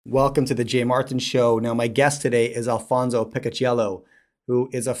Welcome to the Jay Martin Show. Now, my guest today is Alfonso Peccatiello, who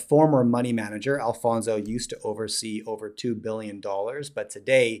is a former money manager. Alfonso used to oversee over $2 billion, but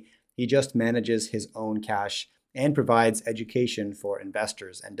today he just manages his own cash and provides education for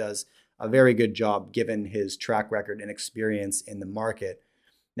investors and does a very good job given his track record and experience in the market.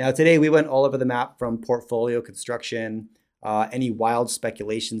 Now, today we went all over the map from portfolio construction, any wild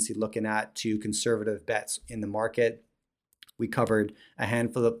speculations he's looking at, to conservative bets in the market. We covered a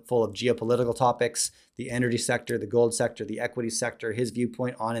handful of geopolitical topics, the energy sector, the gold sector, the equity sector, his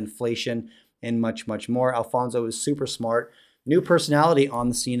viewpoint on inflation, and much, much more. Alfonso is super smart, new personality on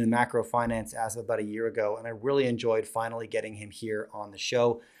the scene in macro finance as of about a year ago, and I really enjoyed finally getting him here on the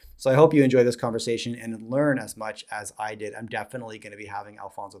show. So I hope you enjoy this conversation and learn as much as I did. I'm definitely going to be having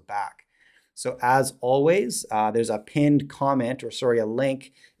Alfonso back. So as always, there's a pinned comment, a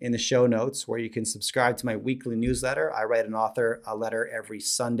link in the show notes where you can subscribe to my weekly newsletter. I write an author a letter every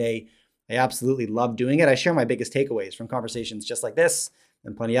Sunday. I absolutely love doing it. I share my biggest takeaways from conversations just like this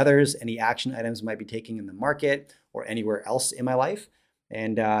and plenty others, any action items I might be taking in the market or anywhere else in my life,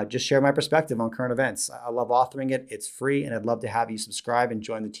 and just share my perspective on current events. I love authoring it. It's free, and I'd love to have you subscribe and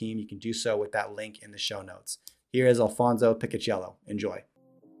join the team. You can do so with that link in the show notes. Here is Alfonso Peccatiello. Enjoy.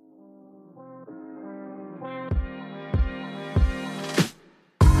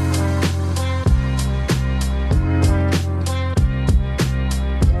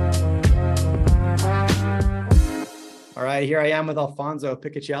 All right, here I am with Alfonso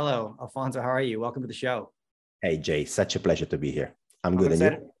Peccatiello. Alfonso, how are you? Welcome to the show. Hey, Jay, such a pleasure to be here. I'm good. And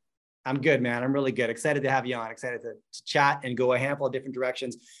you? I'm good, man. I'm really good. Excited to have you on. Excited to chat and go a handful of different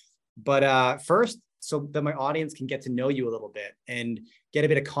directions. But first, so that my audience can get to know you a little bit and get a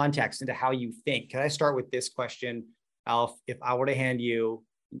bit of context into how you think. Can I start with this question, Alf? If I were to hand you,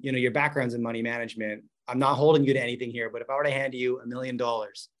 your background's in money management, I'm not holding you to anything here, but if I were to hand you $1 million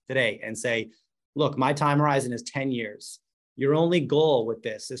today and say, look, my time horizon is 10 years. Your only goal with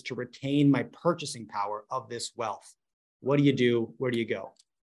this is to retain my purchasing power of this wealth. What do you do? Where do you go?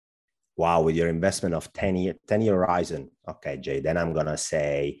 Wow, with your investment of 10-year horizon. Okay, Jay, then I'm going to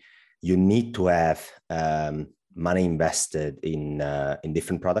say you need to have money invested in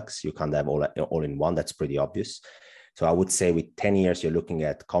different products. You can't have all in one. That's pretty obvious. So I would say with 10 years, you're looking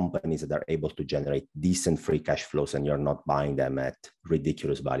at companies that are able to generate decent free cash flows and you're not buying them at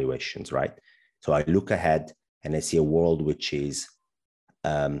ridiculous valuations, right? So I look ahead and I see a world which is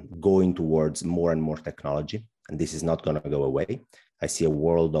going towards more and more technology, and this is not going to go away. I see a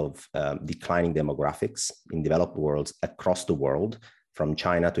world of declining demographics in developed worlds across the world, from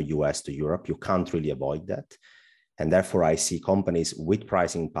China to US to Europe. You can't really avoid that. And therefore, I see companies with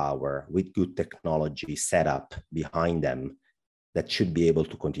pricing power, with good technology set up behind them that should be able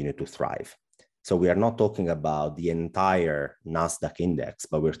to continue to thrive. So we are not talking about the entire NASDAQ index,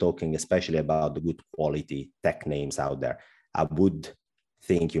 but we're talking especially about the good quality tech names out there. I would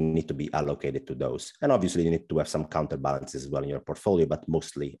think you need to be allocated to those. And obviously you need to have some counterbalances as well in your portfolio, but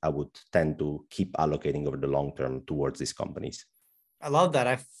mostly I would tend to keep allocating over the long term towards these companies. I love that.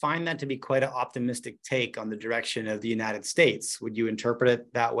 I find that to be quite an optimistic take on the direction of the United States. Would you interpret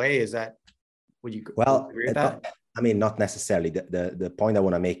it that way? Would you agree with that? I mean, not necessarily. The point I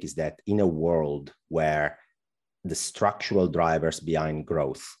want to make is that in a world where the structural drivers behind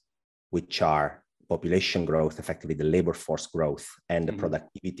growth, which are population growth, effectively the labor force growth, and the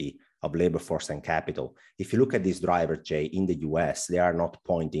productivity of labor force and capital, if you look at these drivers, Jay, in the US, they are not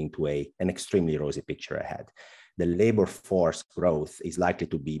pointing to an extremely rosy picture ahead. The labor force growth is likely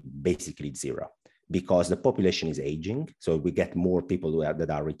to be basically zero, because the population is aging. So we get more people that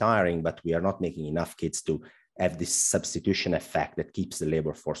are retiring, but we are not making enough kids to have this substitution effect that keeps the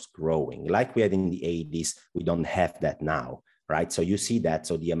labor force growing. Like we had in the 80s, we don't have that now, right? So you see that.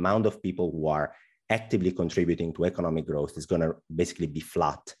 So the amount of people who are actively contributing to economic growth is going to basically be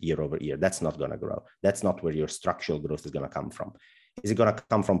flat year over year. That's not going to grow. That's not where your structural growth is going to come from. Is it going to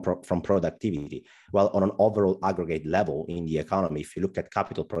come from productivity? Well, on an overall aggregate level in the economy, if you look at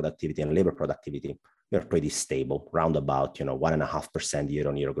capital productivity and labor productivity, you're pretty stable, round about 1.5%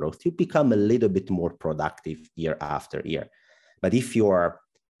 year-on-year growth. You become a little bit more productive year after year. But if your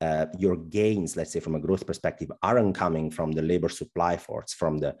gains, let's say from a growth perspective, aren't coming from the labor supply force,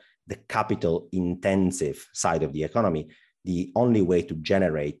 from the capital intensive side of the economy, the only way to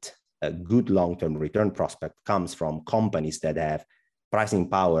generate a good long-term return prospect comes from companies that have pricing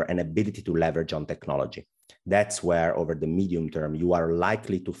power and ability to leverage on technology. That's where over the medium term, you are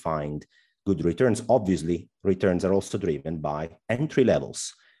likely to find good returns. Obviously, returns are also driven by entry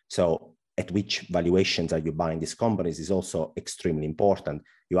levels. So at which valuations are you buying these companies is also extremely important.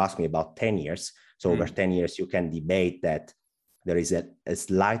 You asked me about 10 years. So over 10 years, you can debate that there is a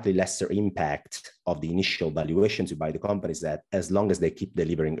slightly lesser impact of the initial valuations you buy the companies that, as long as they keep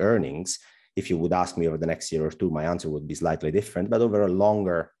delivering earnings. If you would ask me over the next year or two, my answer would be slightly different, but over a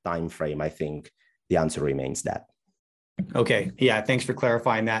longer time frame, I think the answer remains that. Okay, yeah, thanks for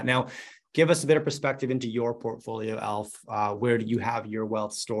clarifying that. Now, give us a bit of perspective into your portfolio, Alf. Where do you have your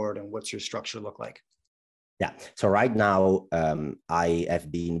wealth stored, and what's your structure look like? Yeah. So right now, I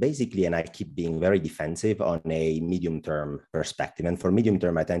have been basically, and I keep being very defensive on a medium-term perspective. And for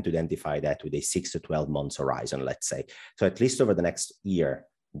medium-term, I tend to identify that with a 6 to 12 months horizon, let's say. So at least over the next year,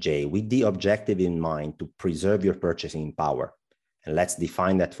 Jay, with the objective in mind to preserve your purchasing power. And let's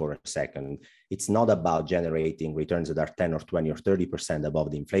define that for a second. It's not about generating returns that are 10 or 20 or 30% above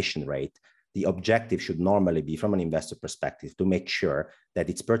the inflation rate. The objective should normally be, from an investor perspective, to make sure that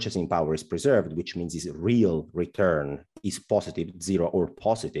its purchasing power is preserved, which means its real return is positive, zero or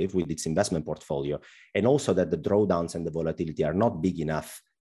positive with its investment portfolio, and also that the drawdowns and the volatility are not big enough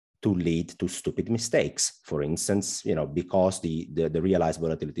to lead to stupid mistakes. For instance, because the realized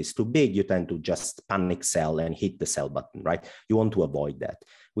volatility is too big, you tend to just panic sell and hit the sell button, right? You want to avoid that.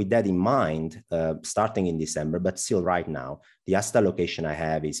 With that in mind, starting in December, but still right now, the asset allocation I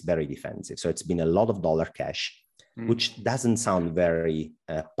have is very defensive. So it's been a lot of dollar cash, which doesn't sound very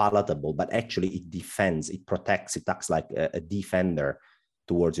palatable, but actually it defends, it protects, it acts like a defender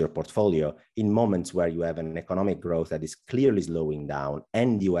towards your portfolio in moments where you have an economic growth that is clearly slowing down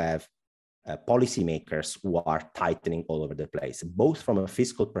and you have policymakers who are tightening all over the place, both from a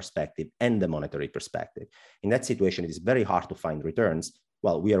fiscal perspective and the monetary perspective. In that situation, it is very hard to find returns.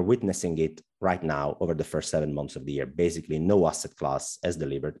 Well, we are witnessing it right now over the first 7 months of the year. Basically, no asset class has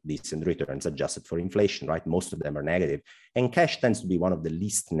delivered decent returns adjusted for inflation, right? Most of them are negative. And cash tends to be one of the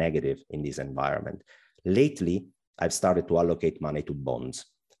least negative in this environment. Lately, I've started to allocate money to bonds.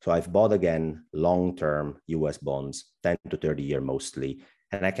 So I've bought again long-term US bonds, 10 to 30 year mostly.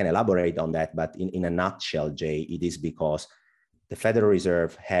 And I can elaborate on that, but in a nutshell, Jay, it is because the Federal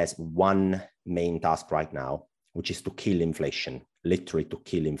Reserve has one main task right now, which is to kill inflation, literally to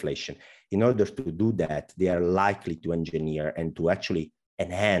kill inflation. In order to do that, they are likely to engineer and to actually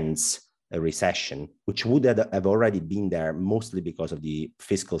enhance a recession, which would have already been there mostly because of the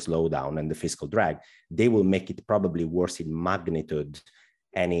fiscal slowdown and the fiscal drag. They will make it probably worse in magnitude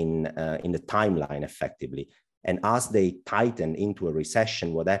and in the timeline effectively. And as they tighten into a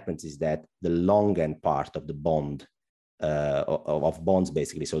recession, what happens is that the long end part of the bond, of bonds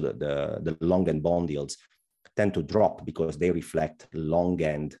basically, so the long end bond yields tend to drop because they reflect long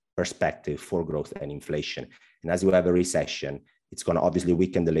end perspective for growth and inflation. And as you have a recession, it's going to obviously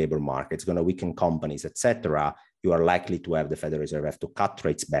weaken the labor market, it's going to weaken companies, etc. You are likely to have the Federal Reserve have to cut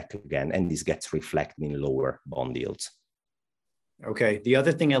rates back again, and this gets reflected in lower bond yields. Okay. The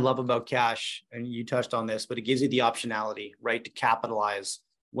other thing I love about cash, and you touched on this, but it gives you the optionality, right, to capitalize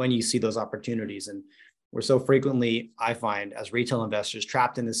when you see those opportunities. And we're so frequently, I find, as retail investors,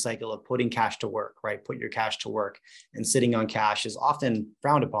 trapped in this cycle of putting cash to work, right? Put your cash to work, and sitting on cash is often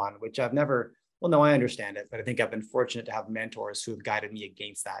frowned upon, which I've never. Well, no, I understand it, but I think I've been fortunate to have mentors who have guided me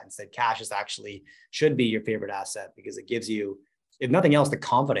against that and said cash is actually should be your favorite asset because it gives you, if nothing else, the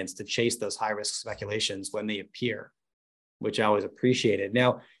confidence to chase those high risk speculations when they appear, which I always appreciated.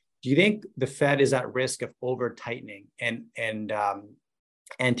 Now, do you think the Fed is at risk of over tightening and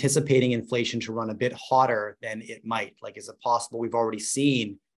anticipating inflation to run a bit hotter than it might? Like, is it possible we've already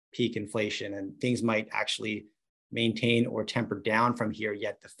seen peak inflation and things might actually maintain or temper down from here,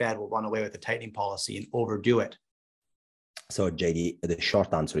 yet the Fed will run away with the tightening policy and overdo it? So JD, the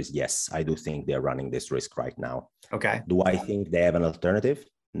short answer is yes. I do think they're running this risk right now. Okay. Do I think they have an alternative?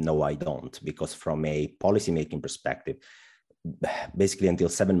 No, I don't, because from a policymaking perspective, basically until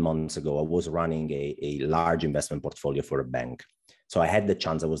 7 months ago, I was running a large investment portfolio for a bank. So I had the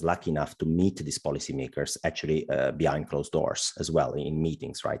chance, I was lucky enough to meet these policymakers actually behind closed doors as well in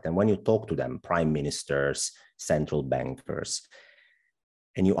meetings, right? And when you talk to them, prime ministers, central bankers,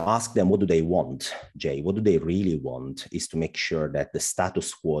 and you ask them, what do they want, Jay? What do they really want is to make sure that the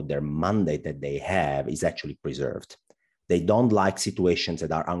status quo, their mandate that they have is actually preserved. They don't like situations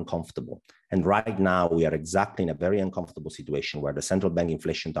that are uncomfortable. And right now we are exactly in a very uncomfortable situation where the central bank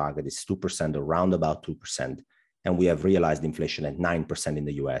inflation target is 2%, around about 2%. And we have realized inflation at 9% in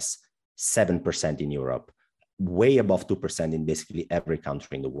the US, 7% in Europe, way above 2% in basically every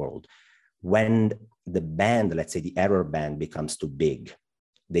country in the world. When the band, let's say the error band becomes too big,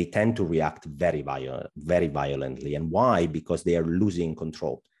 they tend to react very violently. And why? Because they are losing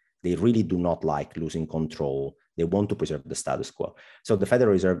control. They really do not like losing control. They want to preserve the status quo. So the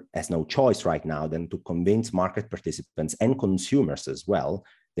Federal Reserve has no choice right now than to convince market participants and consumers as well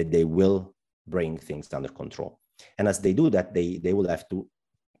that they will bring things under control. And as they do that, they will have to,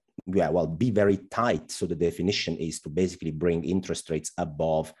 be very tight. So the definition is to basically bring interest rates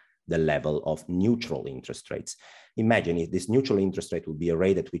above the level of neutral interest rates. Imagine if this neutral interest rate would be a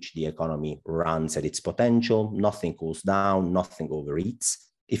rate at which the economy runs at its potential, nothing cools down, nothing overeats.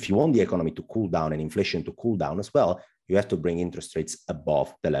 If you want the economy to cool down and inflation to cool down as well, you have to bring interest rates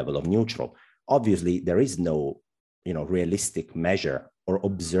above the level of neutral. Obviously, there is no, realistic measure or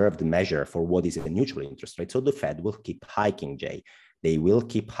observed measure for what is a neutral interest rate. So the Fed will keep hiking, Jay. They will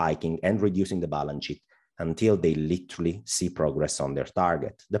keep hiking and reducing the balance sheet until they literally see progress on their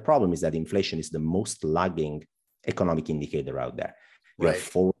target. The problem is that inflation is the most lagging economic indicator out there. You have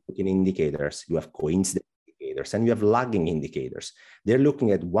forward-looking indicators, you have coincident indicators, and you have lagging indicators. They're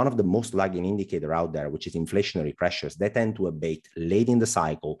looking at one of the most lagging indicator out there, which is inflationary pressures. They tend to abate late in the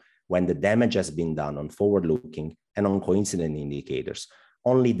cycle when the damage has been done on forward-looking and on coincident indicators.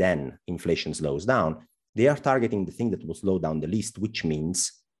 Only then inflation slows down. They are targeting the thing that will slow down the least, which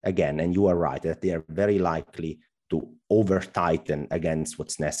means, again, and you are right, that they are very likely to over-tighten against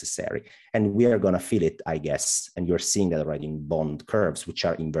what's necessary. And we are going to feel it, I guess, and you're seeing that already in bond curves, which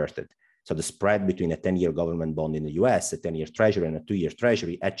are inverted. So the spread between a 10-year government bond in the US, a 10-year treasury, and a 2-year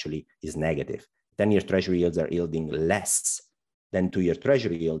treasury actually is negative. 10-year treasury yields are yielding less than 2-year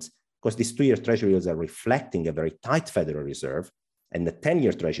treasury yields because these 2-year treasury yields are reflecting a very tight Federal Reserve, and the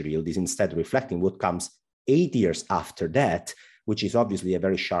 10-year treasury yield is instead reflecting what comes 8 years after that, which is obviously a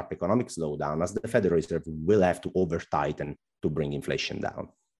very sharp economic slowdown, as the Federal Reserve will have to over-tighten to bring inflation down.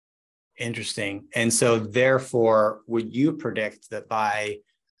 Interesting. And so therefore, would you predict that by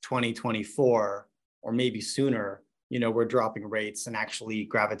 2024, or maybe sooner, we're dropping rates and actually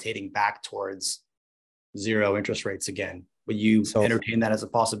gravitating back towards zero interest rates again? Would you entertain that as a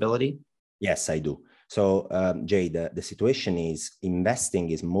possibility? Yes, I do. So, Jay, the situation is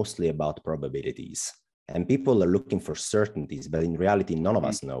investing is mostly about probabilities. And people are looking for certainties, but in reality, none of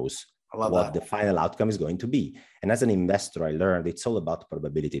us knows what the final outcome is going to be. And as an investor, I learned it's all about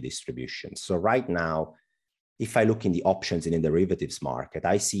probability distribution. So right now, if I look in the options and in the derivatives market,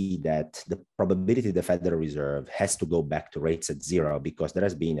 I see that the probability the Federal Reserve has to go back to rates at zero because there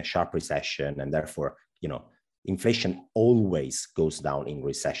has been a sharp recession, and therefore, inflation always goes down in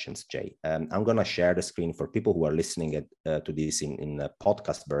recessions, Jay. I'm going to share the screen for people who are listening to this in a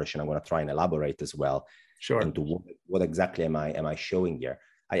podcast version. I'm going to try and elaborate as well into what exactly am I showing here.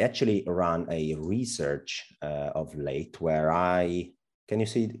 I actually ran a research of late where can you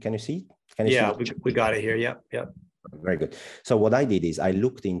see? We got it here. Yep. Very good. So what I did is I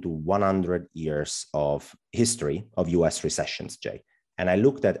looked into 100 years of history of US recessions, Jay. And I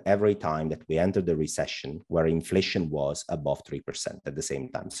looked at every time that we entered the recession where inflation was above 3% at the same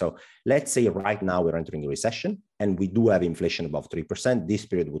time. So let's say right now we're entering a recession and we do have inflation above 3%. This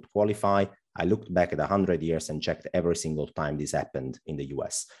period would qualify. I looked back at 100 years and checked every single time this happened in the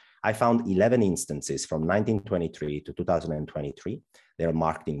US. I found 11 instances from 1923 to 2023. They're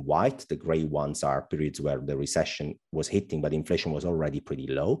marked in white. The gray ones are periods where the recession was hitting, but inflation was already pretty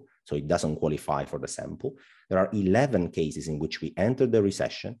low. So it doesn't qualify for the sample. There are 11 cases in which we entered the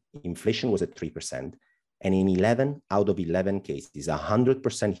recession. Inflation was at 3%. And in 11 out of 11 cases,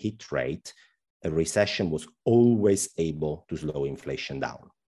 100% hit rate, a recession was always able to slow inflation down.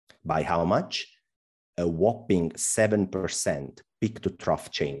 By how much? A whopping 7% peak to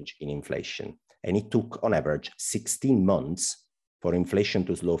trough change in inflation. And it took, on average, 16 months for inflation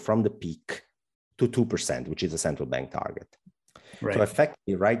to slow from the peak to 2%, which is a central bank target. Right. So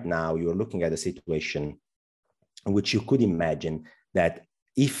effectively, right now, you're looking at a situation in which you could imagine that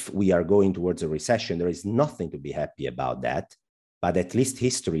if we are going towards a recession, there is nothing to be happy about that. But at least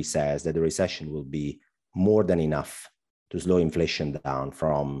history says that the recession will be more than enough to slow inflation down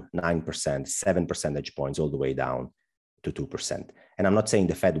from 9%, 7 percentage points, all the way down to 2%. And I'm not saying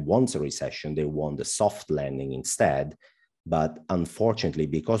the Fed wants a recession, they want a soft landing instead. But unfortunately,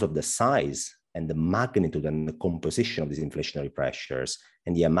 because of the size and the magnitude and the composition of these inflationary pressures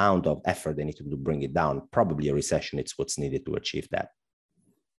and the amount of effort they need to do to bring it down, probably a recession is what's needed to achieve that.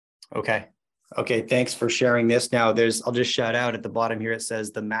 Okay, thanks for sharing this. Now I'll just shout out at the bottom here, it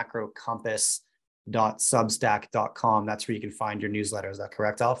says the macrocompass.substack.com. That's where you can find your newsletter. Is that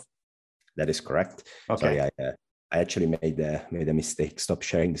correct, Alf? That is correct. Okay. Sorry, I actually made a mistake. Stop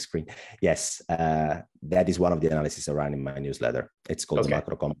sharing the screen. Yes, that is one of the analyses I run in my newsletter. It's called the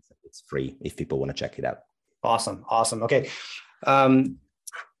Macro Compass. It's free if people want to check it out. Awesome. Okay.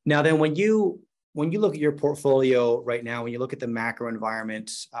 Now then, when you look at your portfolio right now, when you look at the macro environment,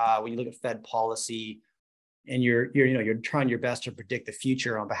 when you look at Fed policy, and you're trying your best to predict the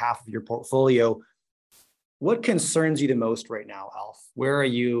future on behalf of your portfolio, what concerns you the most right now, Alf? Where are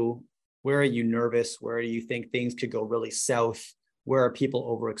you Where are you nervous? Where do you think things could go really south? Where are people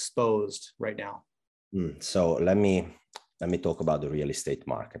overexposed right now? So let me talk about the real estate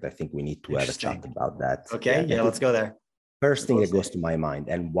market. I think we need to have a chat Interesting. about that. Okay, Yeah, I yeah, think let's go there. first thing Real that goes estate. to my mind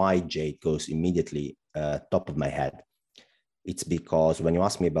and why Jade goes immediately top of my head, it's because when you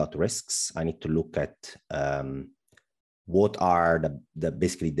ask me about risks, I need to look at what are the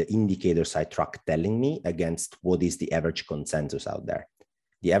basically the indicators I track telling me against what is the average consensus out there.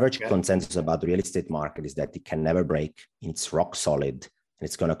 The average Okay. consensus about the real estate market is that it can never break, it's rock solid, and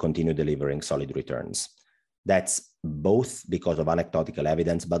it's going to continue delivering solid returns. That's both because of anecdotal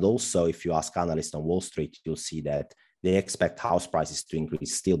evidence, but also if you ask analysts on Wall Street, you'll see that they expect house prices to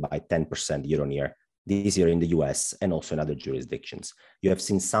increase still by 10% year on year this year in the US and also in other jurisdictions. You have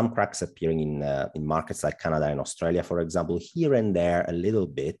seen some cracks appearing in markets like Canada and Australia, for example, here and there a little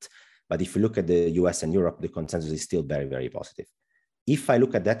bit. But if you look at the US and Europe, the consensus is still very, very positive. If I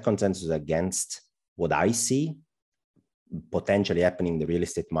look at that consensus against what I see potentially happening in the real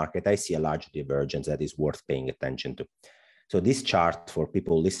estate market, I see a large divergence that is worth paying attention to. So this chart, for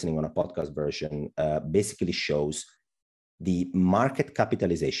people listening on a podcast version, basically shows the market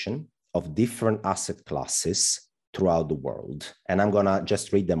capitalization of different asset classes throughout the world. And I'm going to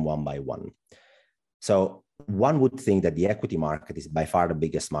just read them one by one. So one would think that the equity market is by far the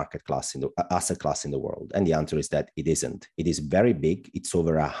biggest market class in the asset class in the world. And the answer is that it isn't. It is very big. It's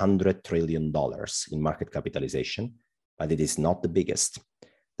over $100 trillion in market capitalization, but it is not the biggest.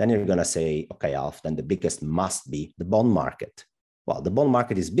 Then you're going to say, okay, Alf, then the biggest must be the bond market. Well, the bond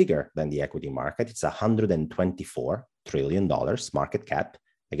market is bigger than the equity market. It's $124 trillion market cap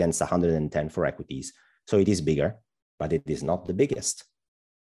against 110 for equities. So it is bigger, but it is not the biggest.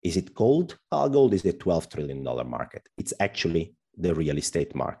 Is it gold? Gold is a $12 trillion market. It's actually the real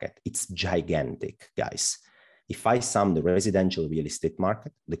estate market. It's gigantic, guys. If I sum the residential real estate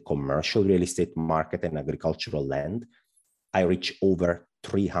market, the commercial real estate market, and agricultural land, I reach over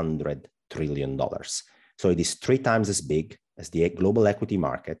 $300 trillion. So it is 3 times as big as the global equity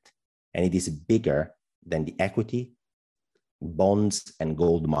market, and it is bigger than the equity, bonds, and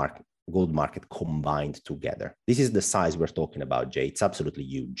gold market combined together. This is the size we're talking about, Jay. It's absolutely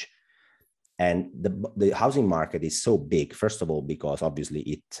huge. And the housing market is so big, first of all, because obviously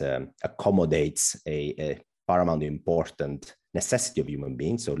it accommodates a paramount important necessity of human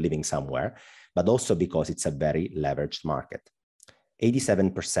beings, so living somewhere, but also because it's a very leveraged market.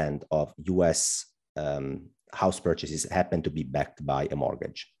 87% of US house purchases happen to be backed by a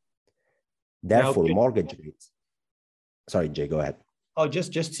mortgage. Therefore, mortgage rates. Sorry, Jay, go ahead. Oh,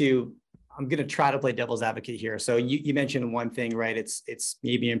 just to, I'm going to try to play devil's advocate here. So you mentioned one thing, right? It's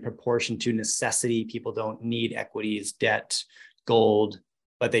maybe in proportion to necessity. People don't need equities, debt, gold,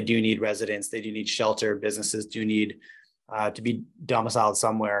 but they do need residence. They do need shelter. Businesses do need to be domiciled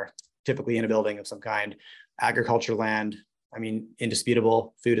somewhere, typically in a building of some kind. Agriculture land, I mean,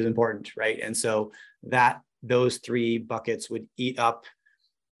 indisputable, food is important, right? And so those 3 buckets would eat up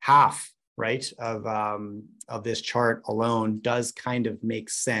half, right, of this chart alone. Does kind of make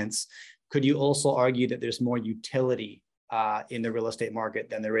sense. Could you also argue that there's more utility in the real estate market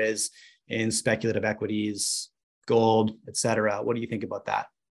than there is in speculative equities, gold, et cetera? What do you think about that?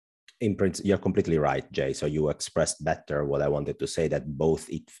 In principle, you're completely right, Jay. So you expressed better what I wanted to say, that both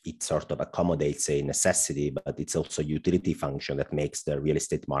it sort of accommodates a necessity, but it's also a utility function that makes the real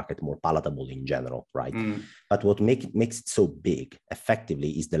estate market more palatable in general, right? But what makes it so big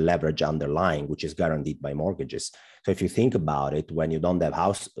effectively is the leverage underlying, which is guaranteed by mortgages. So if you think about it, when you don't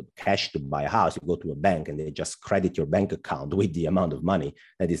have cash to buy a house, you go to a bank and they just credit your bank account with the amount of money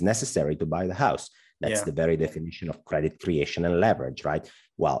that is necessary to buy the house. That's the very definition of credit creation and leverage, right?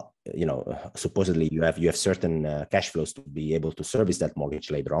 Well, supposedly you have certain cash flows to be able to service that mortgage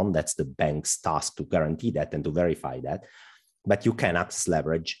later on. That's the bank's task to guarantee that and to verify that. But you can access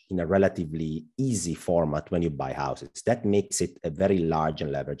leverage in a relatively easy format when you buy houses. That makes it a very large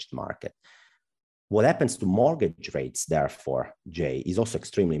and leveraged market. What happens to mortgage rates, therefore, Jay, is also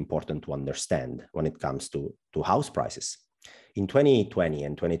extremely important to understand when it comes to house prices. In 2020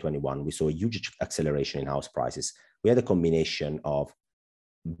 and 2021, we saw a huge acceleration in house prices. We had a combination of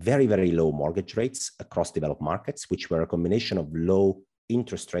very, very low mortgage rates across developed markets, which were a combination of low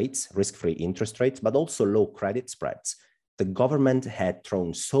interest rates, risk-free interest rates, but also low credit spreads. The government had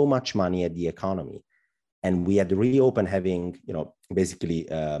thrown so much money at the economy, and we had reopened, having basically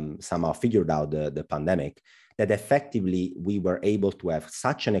somehow figured out the pandemic, that effectively we were able to have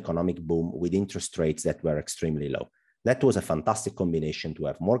such an economic boom with interest rates that were extremely low. That was a fantastic combination to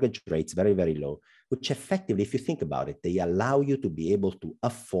have mortgage rates very, very low, which effectively, if you think about it, they allow you to be able to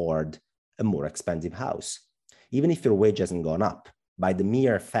afford a more expensive house. Even if your wage hasn't gone up, by the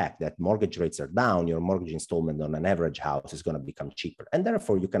mere fact that mortgage rates are down, your mortgage installment on an average house is going to become cheaper. And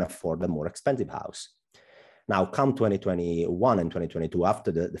therefore, you can afford a more expensive house. Now, come 2021 and 2022,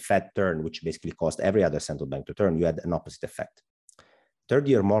 after the Fed turn, which basically caused every other central bank to turn, you had an opposite effect.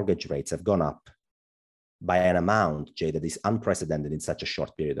 Third-year mortgage rates have gone up by an amount, Jay, that is unprecedented in such a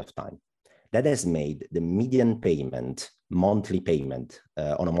short period of time. That has made the median payment, monthly payment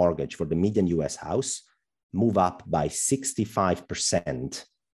on a mortgage for the median US house move up by 65%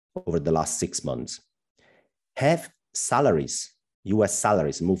 over the last 6 months. Have salaries, US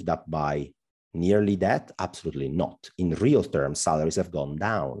salaries, moved up by nearly that? Absolutely not. In real terms, salaries have gone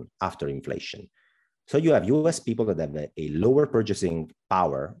down after inflation. So you have US people that have a lower purchasing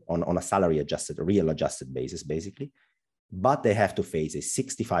power on a salary adjusted, a real adjusted basis, basically, but they have to face a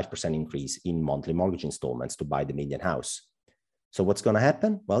 65% increase in monthly mortgage installments to buy the median house. So what's going to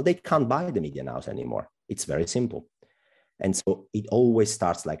happen? Well, they can't buy the median house anymore. It's very simple. And so it always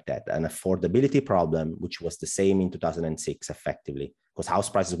starts like that, an affordability problem, which was the same in 2006 effectively, because house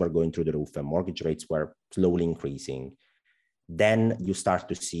prices were going through the roof and mortgage rates were slowly increasing. Then you start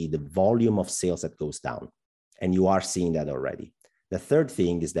to see the volume of sales that goes down. And you are seeing that already. The third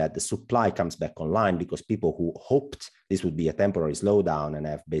thing is that the supply comes back online because people who hoped this would be a temporary slowdown and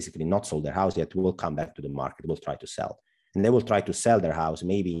have basically not sold their house yet will come back to the market, will try to sell. And they will try to sell their house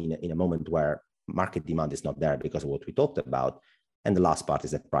maybe in a moment where market demand is not there because of what we talked about. And the last part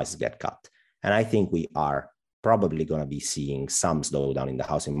is that prices get cut. And I think we are probably going to be seeing some slowdown in the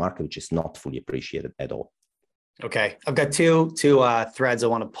housing market, which is not fully appreciated at all. Okay, I've got two threads I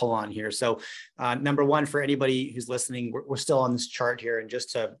want to pull on here. So number one, for anybody who's listening, we're still on this chart here. And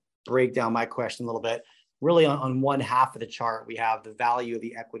just to break down my question a little bit, really on one half of the chart, we have the value of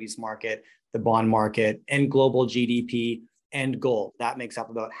the equities market, the bond market, and global GDP and gold. That makes up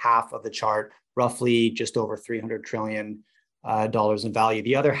about half of the chart, roughly just over $300 trillion in value.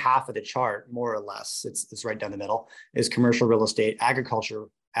 The other half of the chart, more or less, it's right down the middle, is commercial real estate,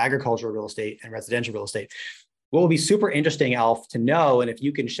 agricultural real estate, and residential real estate. What will be super interesting, Alf, to know, and if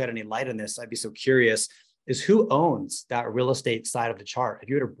you can shed any light on this, I'd be so curious, is who owns that real estate side of the chart? If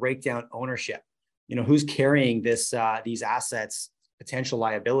you were to break down ownership, who's carrying this, these assets, potential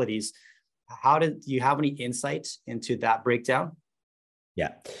liabilities? Do you have any insight into that breakdown?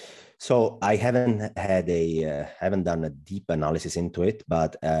 Yeah. So I haven't done a deep analysis into it,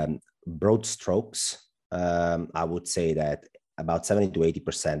 but broad strokes, I would say that about 70 to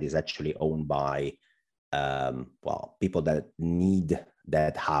 80% is actually owned by people that need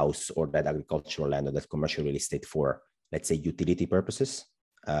that house or that agricultural land or that commercial real estate for, let's say, utility purposes.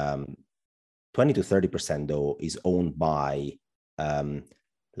 20 to 30% though is owned by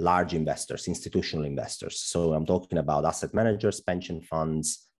large investors, institutional investors. So I'm talking about asset managers, pension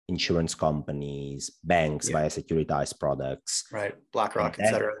funds, insurance companies, banks via securitized products. Right, BlackRock, et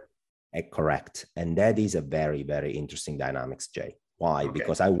cetera. Correct. And that is a very, very interesting dynamics, Jay. Why? Okay.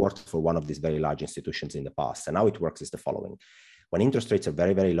 Because I worked for one of these very large institutions in the past. And how it works is the following. When interest rates are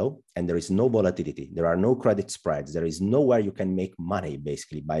very, very low and there is no volatility, there are no credit spreads, there is nowhere you can make money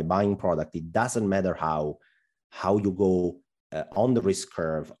basically by buying product. It doesn't matter how you go on the risk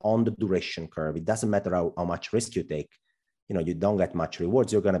curve, on the duration curve. It doesn't matter how much risk you take. You don't get much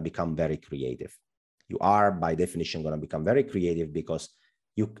rewards. You're going to become very creative. You are by definition going to become very creative because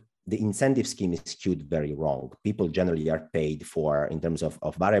the incentive scheme is skewed very wrong. People generally are paid for, in terms of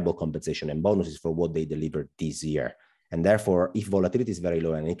variable compensation and bonuses, for what they delivered this year. And therefore, if volatility is very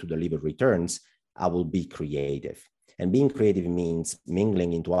low and I need to deliver returns, I will be creative. And being creative means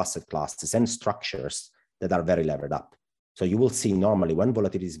mingling into asset classes and structures that are very levered up. So you will see normally when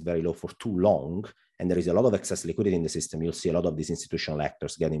volatility is very low for too long, and there is a lot of excess liquidity in the system, you'll see a lot of these institutional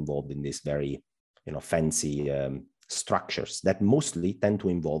actors get involved in these very, fancy structures that mostly tend to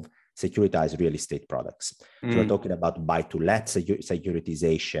involve securitized real estate products. So we're talking about buy-to-let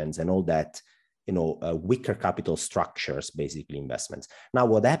securitizations and all that, weaker capital structures, basically investments. Now,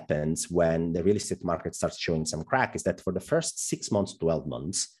 what happens when the real estate market starts showing some crack is that for the first 6 months, 12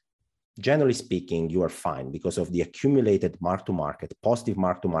 months, generally speaking, you are fine because of the accumulated mark-to-market, positive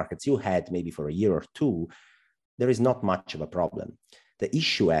mark-to-markets you had maybe for a year or two. There is not much of a problem. The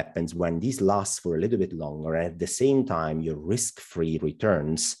issue happens when these last for a little bit longer, and at the same time, your risk-free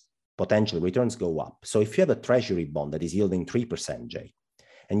returns, potential returns go up. So if you have a treasury bond that is yielding 3%, Jay,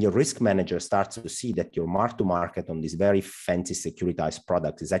 and your risk manager starts to see that your mark-to-market on this very fancy securitized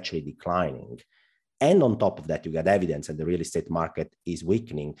product is actually declining, and on top of that, you get evidence that the real estate market is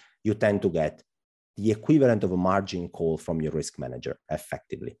weakening, you tend to get the equivalent of a margin call from your risk manager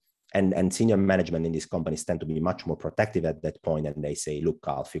effectively. And senior management in these companies tend to be much more protective at that point. And they say, look,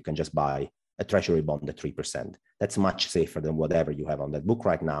 Alf, you can just buy a treasury bond at 3%. That's much safer than whatever you have on that book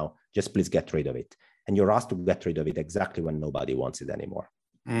right now. Just please get rid of it. And you're asked to get rid of it exactly when nobody wants it anymore.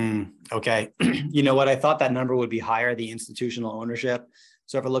 Okay. You know what? I thought that number would be higher, the institutional ownership.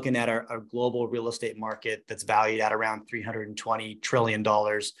 So if we're looking at our global real estate market that's valued at around $320 trillion,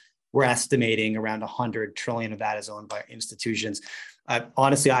 we're estimating around 100 trillion of that is owned by institutions.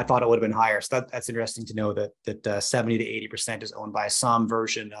 Honestly, I thought it would have been higher. So that's interesting to know that 70 to 80% is owned by some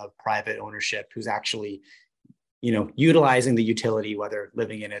version of private ownership who's actually, utilizing the utility, whether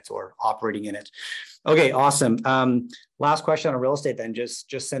living in it or operating in it. Okay, awesome. Last question on real estate then, just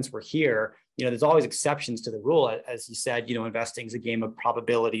since we're here, there's always exceptions to the rule. As you said, investing is a game of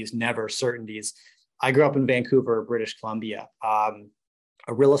probabilities, never certainties. I grew up in Vancouver, British Columbia,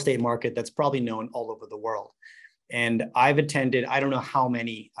 a real estate market that's probably known all over the world. And I've attended, I don't know how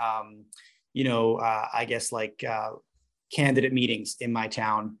many, candidate meetings in my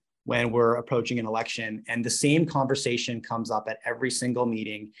town when we're approaching an election, and the same conversation comes up at every single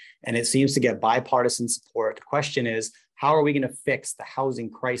meeting, and it seems to get bipartisan support. The question is, how are we going to fix the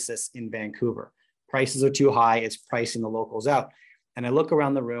housing crisis in Vancouver? Prices are too high, it's pricing the locals out. And I look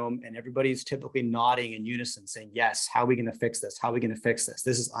around the room and everybody's typically nodding in unison saying, yes, how are we going to fix this? How are we going to fix this?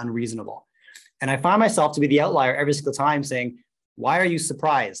 This is unreasonable. And I find myself to be the outlier every single time saying, why are you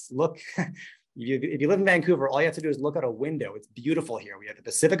surprised? Look, if you live in Vancouver, all you have to do is look out a window. It's beautiful here. We have the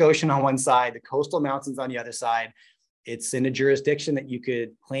Pacific Ocean on one side, the coastal mountains on the other side. It's in a jurisdiction that you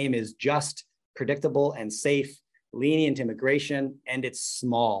could claim is just, predictable, and safe, lenient immigration, and it's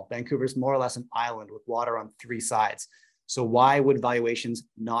small. Vancouver's more or less an island with water on three sides. So why would valuations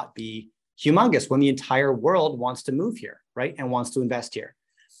not be humongous when the entire world wants to move here, right? And wants to invest here.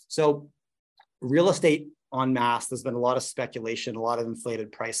 So real estate en masse, there's been a lot of speculation, a lot of inflated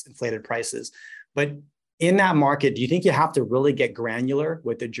prices. But in that market, do you think you have to really get granular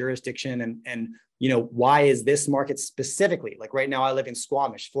with the jurisdiction and why is this market specifically, like right now I live in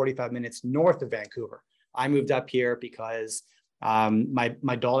Squamish, 45 minutes north of Vancouver. I moved up here because my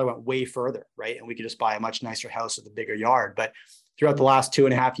dollar went way further, right? And we could just buy a much nicer house with a bigger yard. But throughout the last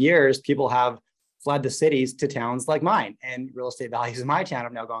 2.5 years, people have fled the cities to towns like mine, and real estate values in my town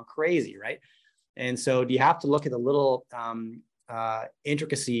have now gone crazy, right? And so do you have to look at the little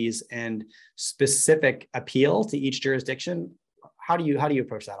intricacies and specific appeal to each jurisdiction? How do you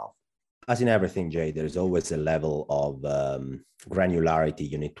approach that all? As in everything, Jay, there's always a level of granularity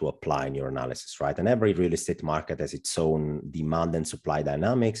you need to apply in your analysis, right? And every real estate market has its own demand and supply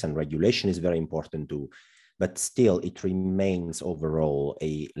dynamics, and regulation is very important too. But still, it remains overall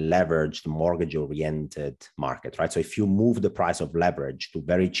a leveraged, mortgage-oriented market, right? So if you move the price of leverage to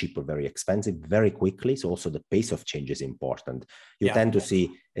very cheap or very expensive very quickly, so also the pace of change is important. You tend to see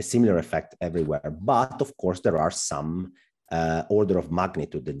a similar effect everywhere. But of course, there are some order of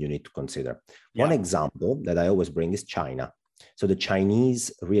magnitude that you need to consider. One example that I always bring is China. So the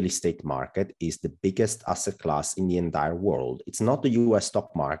Chinese real estate market is the biggest asset class in the entire world. It's not the US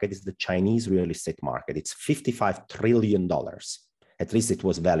stock market, it's the Chinese real estate market. It's $55 trillion. At least it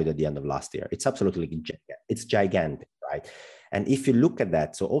was valued at the end of last year. It's absolutely, it's gigantic, right? And if you look at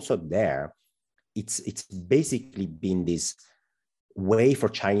that, so also there, it's basically been this way for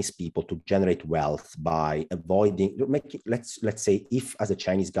Chinese people to generate wealth by avoiding, let's say if as a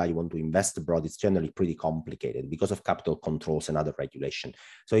Chinese guy you want to invest abroad, it's generally pretty complicated because of capital controls and other regulation.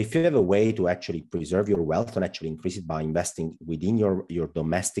 So if you have a way to actually preserve your wealth and actually increase it by investing within your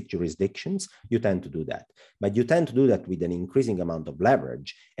domestic jurisdictions, you tend to do that. But you tend to do that with an increasing amount of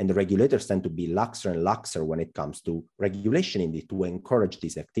leverage, and the regulators tend to be laxer and laxer when it comes to regulation in it to encourage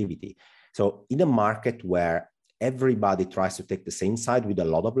this activity. So in a market where everybody tries to take the same side with a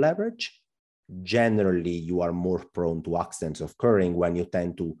lot of leverage, generally you are more prone to accidents occurring when you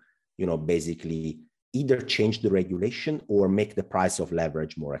tend to, basically either change the regulation or make the price of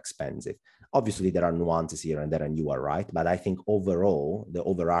leverage more expensive. Obviously, there are nuances here and there, and you are right. But I think overall, the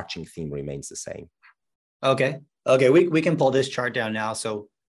overarching theme remains the same. Okay. We can pull this chart down now so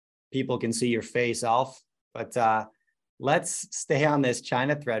people can see your face, Alf. But let's stay on this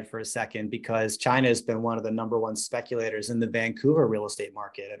China thread for a second, because China has been one of the #1 speculators in the Vancouver real estate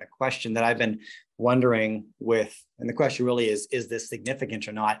market. And a question that I've been wondering and the question really is this significant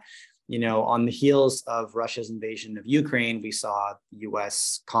or not? On the heels of Russia's invasion of Ukraine, we saw the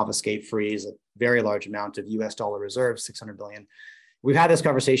US confiscate, freeze a very large amount of US dollar reserves, 600 billion. We've had this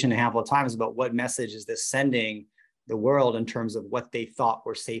conversation a handful of times about what message is this sending the world in terms of what they thought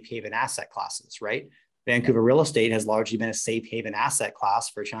were safe haven asset classes, right? Vancouver real estate has largely been a safe haven asset class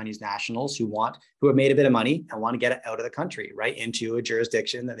for Chinese nationals who have made a bit of money and want to get it out of the country, right, into a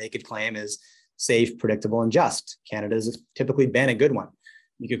jurisdiction that they could claim is safe, predictable, and just. Canada has typically been a good one.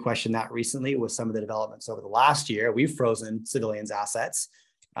 You could question that recently with some of the developments over the last year. We've frozen civilians' assets.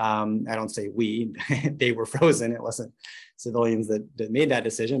 I don't say we, they were frozen. It wasn't civilians that made that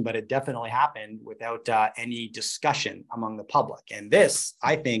decision, but it definitely happened without any discussion among the public. And this,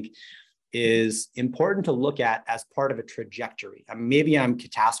 I think, is important to look at as part of a trajectory. I mean, maybe I'm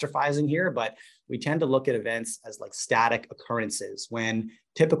catastrophizing here, but we tend to look at events as like static occurrences when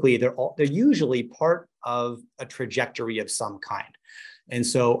typically they're usually part of a trajectory of some kind. And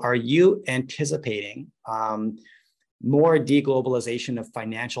so are you anticipating more deglobalization of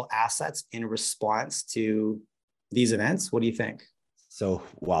financial assets in response to these events? What do you think? So,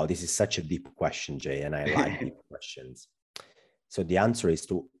 wow, this is such a deep question, Jay, and I like deep questions. So the answer is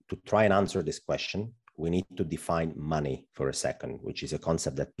to try and answer this question, we need to define money for a second, which is a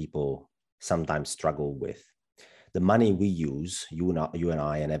concept that people sometimes struggle with. The money we use, you and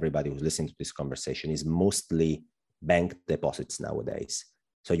I and everybody who's listening to this conversation, is mostly bank deposits nowadays.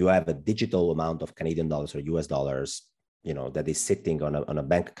 So you have a digital amount of Canadian dollars or US dollars, that is sitting on a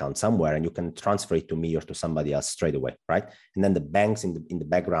bank account somewhere, and you can transfer it to me or to somebody else straight away, right? And then the banks in the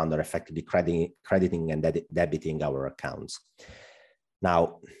background are effectively crediting and debiting our accounts.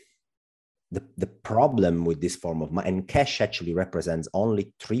 Now, the problem with this form of money, and cash actually represents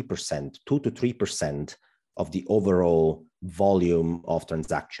only 3%, 2 to 3% of the overall volume of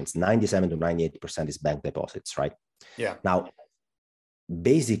transactions. 97 to 98% is bank deposits, right? Yeah. Now,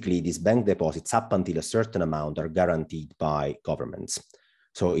 basically, these bank deposits, up until a certain amount, are guaranteed by governments.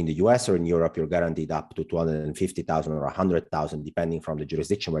 So in the US or in Europe, you're guaranteed up to 250,000 or 100,000, depending from the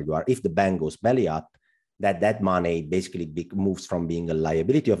jurisdiction where you are. If the bank goes belly up, that money basically moves from being a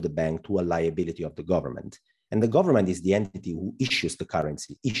liability of the bank to a liability of the government. And the government is the entity who issues the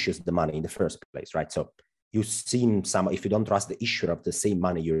currency, issues the money in the first place, right? So you've seen if you don't trust the issuer of the same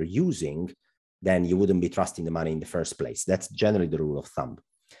money you're using, then you wouldn't be trusting the money in the first place. That's generally the rule of thumb.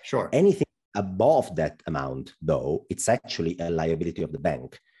 Sure. Anything above that amount, though, it's actually a liability of the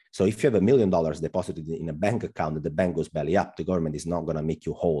bank. So if you have $1 million deposited in a bank account and the bank goes belly up, the government is not going to make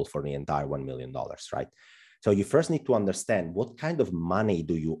you whole for the entire $1 million, right? So you first need to understand, what kind of money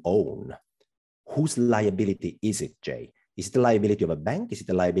do you own? Whose liability is it, Jay? Is it the liability of a bank? Is it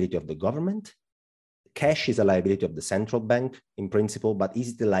the liability of the government? Cash is a liability of the central bank in principle, but is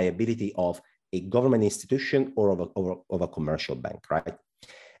it the liability of a government institution or of a commercial bank, right?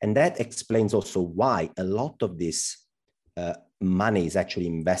 And that explains also why a lot of this money is actually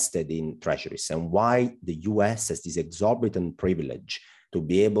invested in treasuries, and why the US has this exorbitant privilege to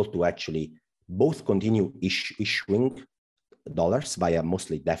be able to actually both continue issuing dollars via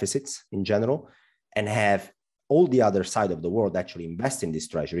mostly deficits in general, and have all the other side of the world actually invest in these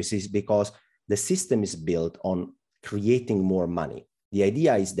treasuries, is because the system is built on creating more money. The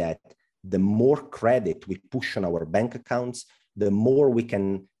idea is that the more credit we push on our bank accounts, the more we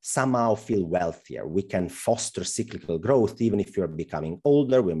can somehow feel wealthier. We can foster cyclical growth, even if you're becoming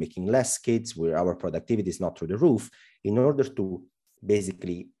older, we're making less kids, our productivity is not through the roof, in order to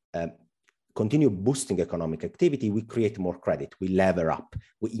basically continue boosting economic activity. We create more credit, we lever up,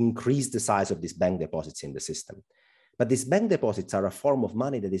 we increase the size of these bank deposits in the system. But these bank deposits are a form of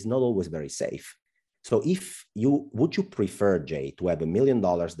money that is not always very safe. So would you prefer, Jay, to have $1 million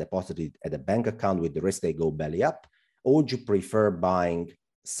deposited at a bank account with the risk they go belly up? Or would you prefer buying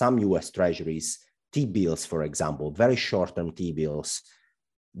some US treasuries, T-bills, for example, very short-term T-bills,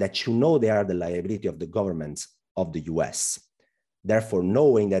 that they are the liability of the governments of the US, therefore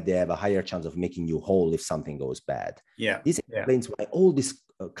knowing that they have a higher chance of making you whole if something goes bad? Yeah. This explains why all these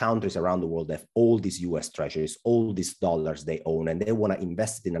countries around the world have all these US treasuries, all these dollars they own, and they want to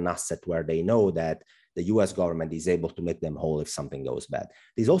invest in an asset where they know that the US government is able to make them whole if something goes bad.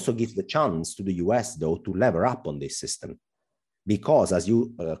 This also gives the chance to the US, though, to lever up on this system, because, as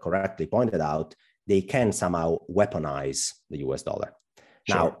you correctly pointed out, they can somehow weaponize the US dollar.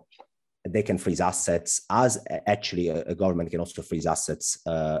 Sure. Now, they can freeze assets, as actually a government can also freeze assets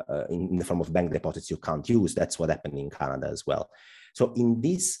in the form of bank deposits you can't use. That's what happened in Canada as well. So in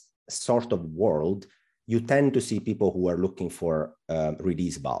this sort of world, you tend to see people who are looking for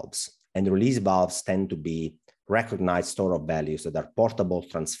release valves. And the release valves tend to be recognized store of values that are portable,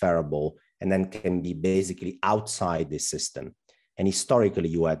 transferable, and then can be basically outside this system. And historically,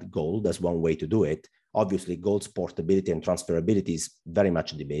 you had gold as one way to do it. Obviously, gold's portability and transferability is very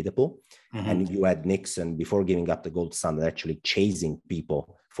much debatable. Mm-hmm. And you had Nixon, before giving up the gold standard, actually chasing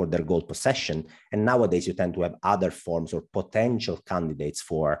people for their gold possession. And nowadays, you tend to have other forms or potential candidates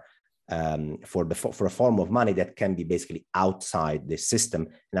for a form of money that can be basically outside this system.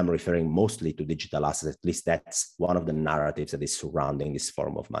 And I'm referring mostly to digital assets. At least that's one of the narratives that is surrounding this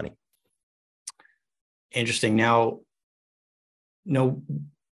form of money. Interesting. Now, No.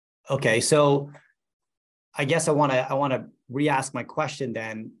 Okay. So I guess I want to re-ask my question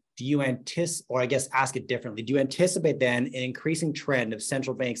then. Do you anticipate, or I guess ask it differently, do you anticipate then an increasing trend of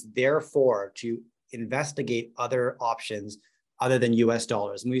central banks therefore to investigate other options other than US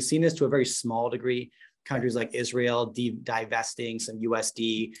dollars? And we've seen this to a very small degree. Countries like Israel divesting some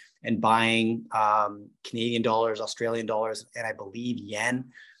USD and buying Canadian dollars, Australian dollars, and I believe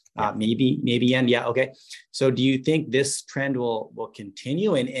yen. Maybe yen. Yeah. Okay. So do you think this trend will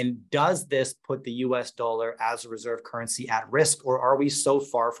continue? And does this put the US dollar as a reserve currency at risk, or are we so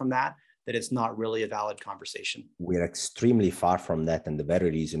far from that it's not really a valid conversation? We're extremely far from that. And the very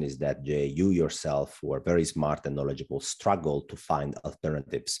reason is that, Jay, you yourself, who are very smart and knowledgeable, struggle to find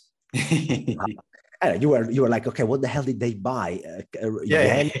alternatives. You were like, okay, what the hell did they buy?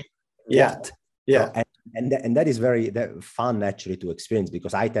 Yen? Yeah. What? Yeah. So, and that is very fun actually to experience,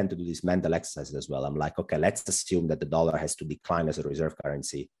 because I tend to do this mental exercise as well. I'm like, okay, let's assume that the dollar has to decline as a reserve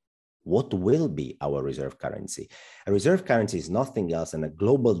currency. What will be our reserve currency? A reserve currency is nothing else than a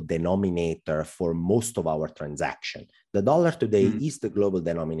global denominator for most of our transaction. The dollar today is the global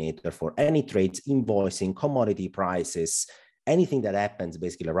denominator for any trades, invoicing, commodity prices, anything that happens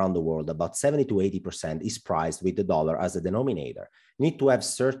basically around the world. About 70 to 80% is priced with the dollar as a denominator. You need to have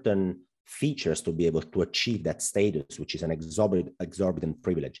certain features to be able to achieve that status, which is an exorbitant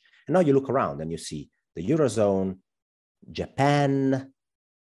privilege. And now you look around and you see the Eurozone, Japan,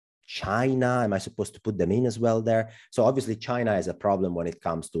 China. Am I supposed to put them in as well there? So obviously China has a problem when it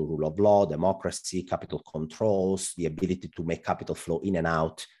comes to rule of law, democracy, capital controls. The ability to make capital flow in and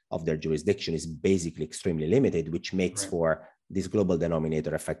out of their jurisdiction is basically extremely limited, which makes for this global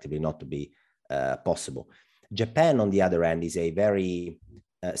denominator effectively not to be possible. Japan, on the other hand, is a very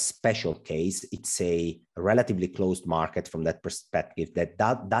special case. It's a relatively closed market from that perspective,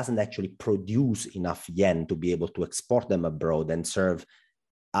 that doesn't actually produce enough yen to be able to export them abroad and serve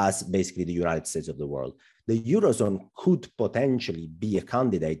as basically the United States of the world. The Eurozone could potentially be a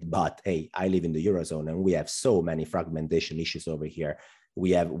candidate, but hey, I live in the Eurozone and we have so many fragmentation issues over here.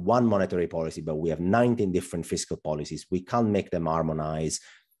 We have one monetary policy, but we have 19 different fiscal policies. We can't make them harmonize.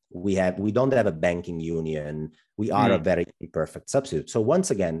 We don't have a banking union. We are a very imperfect substitute. So once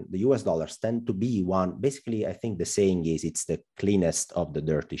again, the US dollars tend to be one, basically, I think the saying is it's the cleanest of the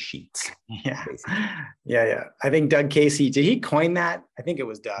dirty sheets. Yeah. Basically. Yeah. I think Doug Casey, did he coin that? I think it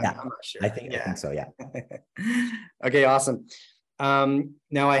was Doug. Yeah, I'm not sure. I think so, yeah. Okay, awesome.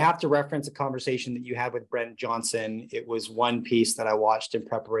 Now I have to reference a conversation that you had with Brent Johnson. It was one piece that I watched in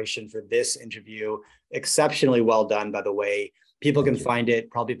preparation for this interview. Exceptionally well done, by the way. People can find it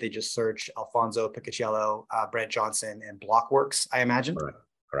probably if they just search Alfonso, Peccatiello, Brent Johnson, and Blockworks, I imagine.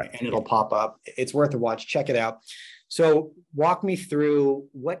 Correct. And it'll pop up. It's worth a watch. Check it out. So walk me through,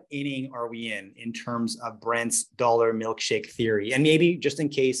 what inning are we in terms of Brent's dollar milkshake theory? And maybe just in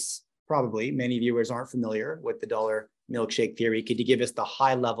case, probably many viewers aren't familiar with the dollar milkshake theory, could you give us the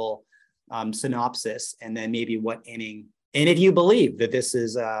high level synopsis, and then maybe what inning, and if you believe that this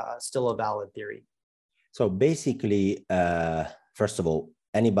is still a valid theory? So basically, first of all,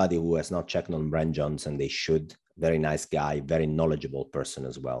 anybody who has not checked on Brent Johnson, they should. Very nice guy, very knowledgeable person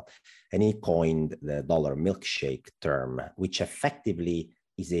as well. And he coined the dollar milkshake term, which effectively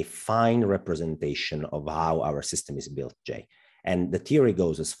is a fine representation of how our system is built, Jay. And the theory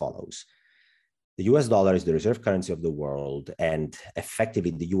goes as follows. The US dollar is the reserve currency of the world, and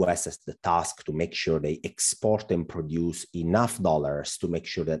effectively the US has the task to make sure they export and produce enough dollars to make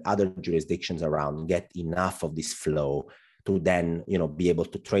sure that other jurisdictions around get enough of this flow to then, be able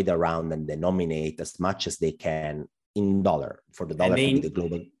to trade around and denominate as much as they can in dollar, for the dollar to be the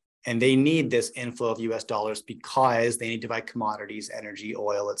global. And they need this inflow of US dollars because they need to buy commodities, energy,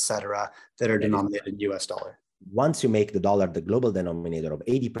 oil, et cetera, that are denominated in US dollar. Once you make the dollar the global denominator of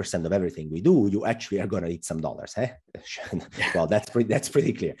 80% of everything we do, you actually are going to need some dollars. Well, that's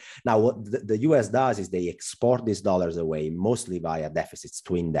pretty clear. Now, what the US does is they export these dollars away, mostly via deficits,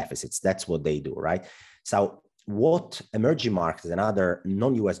 twin deficits. That's what they do, right? So what emerging markets and other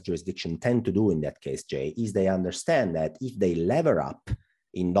non-US jurisdictions tend to do in that case, Jay, is they understand that if they lever up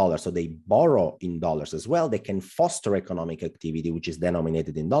in dollars, so they borrow in dollars as well, they can foster economic activity, which is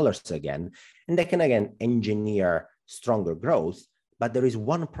denominated in dollars again, and they can again engineer stronger growth. But there is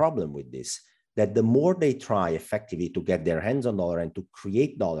one problem with this, that the more they try effectively to get their hands on dollar and to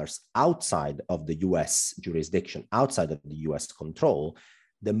create dollars outside of the US jurisdiction, outside of the US control,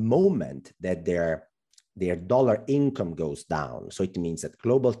 the moment that their dollar income goes down, so it means that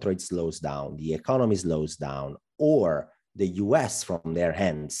global trade slows down, the economy slows down, or the US from their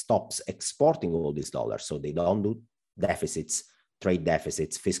hand stops exporting all these dollars, so they don't do deficits, trade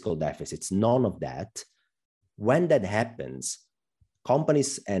deficits, fiscal deficits, none of that. When that happens,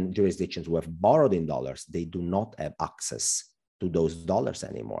 companies and jurisdictions who have borrowed in dollars, they do not have access to those dollars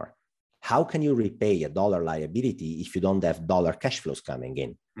anymore. How can you repay a dollar liability if you don't have dollar cash flows coming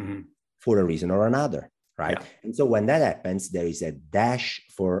in for a reason or another, right? Yeah. And so when that happens, there is a dash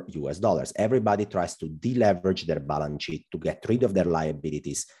for US dollars. Everybody tries to deleverage their balance sheet to get rid of their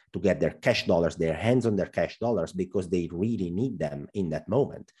liabilities, to get their cash dollars, their hands on their cash dollars, because they really need them in that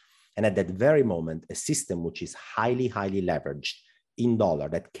moment. And at that very moment, a system which is highly, highly leveraged in dollar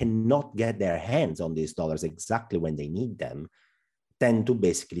that cannot get their hands on these dollars exactly when they need them, tend to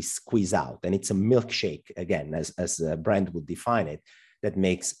basically squeeze out. And it's a milkshake, again, as Brent would define it, that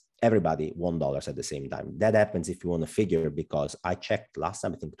makes everybody $1 at the same time. That happens if you want to figure, because I checked last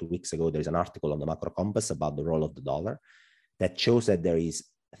time, I think 2 weeks ago, there's an article on the Macro Compass about the role of the dollar that shows that there is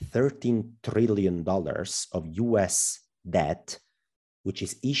 $13 trillion of US debt, which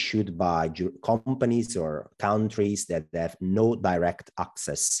is issued by companies or countries that have no direct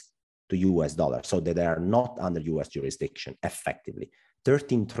access to US dollars, so that they are not under US jurisdiction effectively.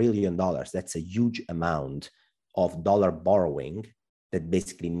 $13 trillion, that's a huge amount of dollar borrowing that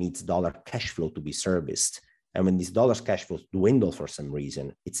basically needs dollar cash flow to be serviced. And when these dollars cash flows dwindle for some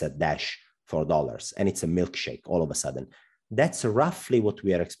reason, it's a dash for dollars, and it's a milkshake all of a sudden. That's roughly what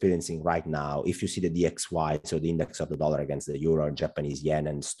we are experiencing right now. If you see the DXY, so the index of the dollar against the euro, Japanese yen,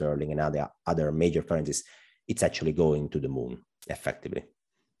 and sterling, and other major currencies, it's actually going to the moon effectively.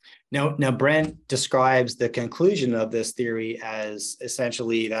 Now, Brent describes the conclusion of this theory as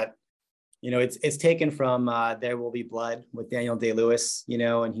essentially that, it's taken from There Will Be Blood with Daniel Day-Lewis,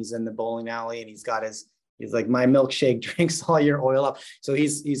 and he's in the bowling alley and he's like, my milkshake drinks all your oil up. So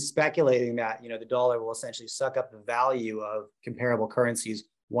he's speculating that, the dollar will essentially suck up the value of comparable currencies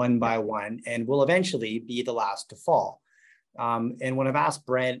one by one and will eventually be the last to fall. And when I've asked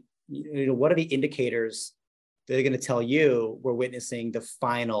Brent, what are the indicators they're going to tell you we're witnessing the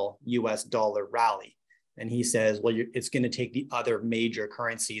final US dollar rally? And he says, well, it's going to take the other major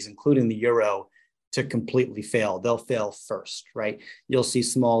currencies, including the euro, to completely fail. They'll fail first, right? You'll see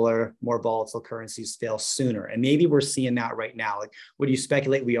smaller, more volatile currencies fail sooner. And maybe we're seeing that right now. Like, would you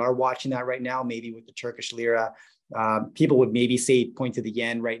speculate we are watching that right now? Maybe with the Turkish lira. People would maybe say point to the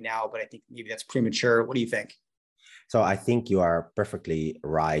yen right now, but I think maybe that's premature. What do you think? So I think you are perfectly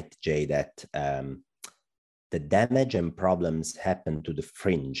right, Jay, that the damage and problems happen to the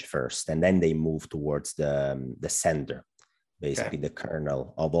fringe first, and then they move towards the center, basically the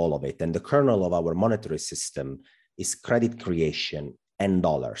kernel of all of it. And the kernel of our monetary system is credit creation and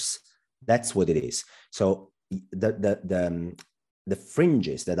dollars. That's what it is. So the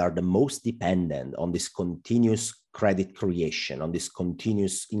fringes that are the most dependent on this continuous credit creation, on this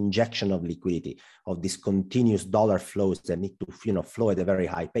continuous injection of liquidity, of this continuous dollar flows that need to flow at a very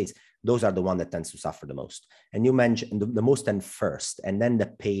high pace, those are the ones that tends to suffer the most. And you mentioned the most and first, and then the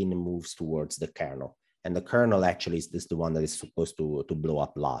pain moves towards the kernel. And the kernel actually is the one that is supposed to blow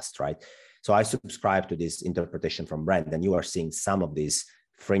up last, right? So I subscribe to this interpretation from Brent, and you are seeing some of these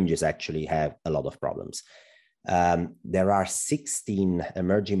fringes actually have a lot of problems. There are 16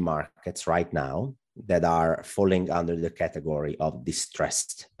 emerging markets right now that are falling under the category of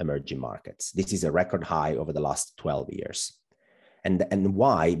distressed emerging markets. This is a record high over the last 12 years. And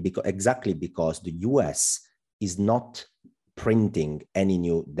why? Exactly because the US is not printing any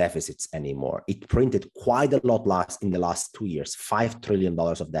new deficits anymore. It printed quite a lot in the last 2 years, $5 trillion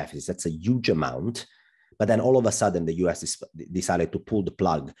of deficits. That's a huge amount. But then all of a sudden, the US decided to pull the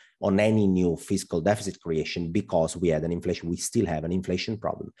plug on any new fiscal deficit creation because we had an inflation. We still have an inflation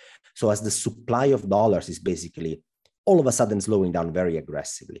problem. So as the supply of dollars is basically all of a sudden slowing down very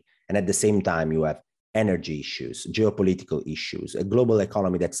aggressively. And at the same time, you have energy issues, geopolitical issues, a global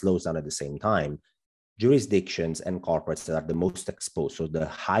economy that slows down at the same time. Jurisdictions and corporates that are the most exposed, so they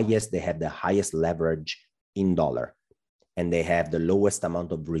have the highest leverage in dollar, and they have the lowest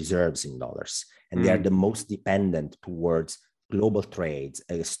amount of reserves in dollars, and they are the most dependent towards global trades,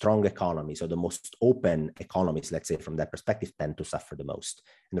 a strong economy. So the most open economies, let's say from that perspective, tend to suffer the most.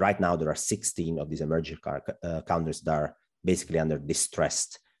 And right now there are 16 of these emerging countries that are basically under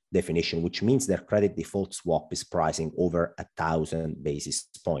distressed definition, which means their credit default swap is pricing over 1,000 basis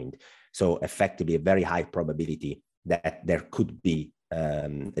points. So effectively a very high probability that there could be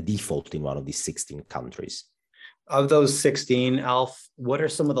a default in one of these 16 countries. Of those 16, Alf, what are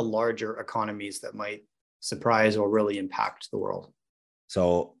some of the larger economies that might surprise or really impact the world?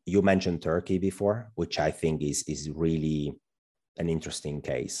 So you mentioned Turkey before, which I think is really an interesting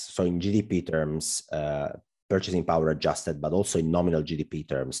case. So in GDP terms, purchasing power adjusted, but also in nominal GDP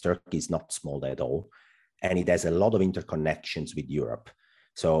terms, Turkey is not small at all. And it has a lot of interconnections with Europe.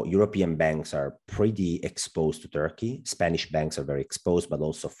 So European banks are pretty exposed to Turkey. Spanish banks are very exposed, but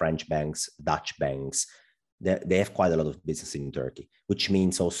also French banks, Dutch banks. They have quite a lot of business in Turkey, which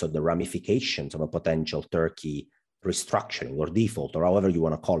means also the ramifications of a potential Turkey restructuring or default, or however you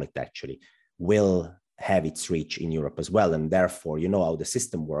want to call it, actually, will have its reach in Europe as well. And therefore, you know how the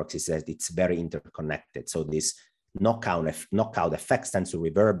system works is that it's very interconnected. So this knockout effects tends to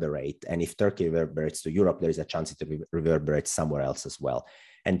reverberate. And if Turkey reverberates to Europe, there is a chance it reverberates somewhere else as well.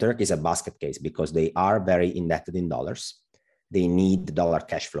 And Turkey is a basket case because they are very indebted in dollars. They need dollar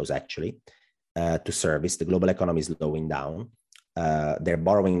cash flows actually to service. The global economy is slowing down. Their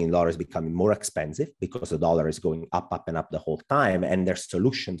borrowing in dollars is becoming more expensive because the dollar is going up and up the whole time. And their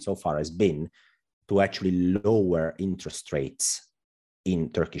solution so far has been to actually lower interest rates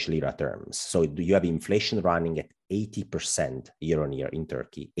in Turkish lira terms. So you have inflation running at 80% year on year in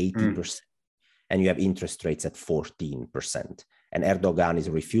Turkey, 80%. And you have interest rates at 14%. And Erdogan is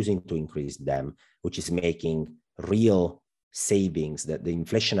refusing to increase them, which is making real savings, that the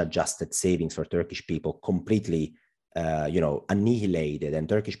inflation adjusted savings for Turkish people completely annihilated. And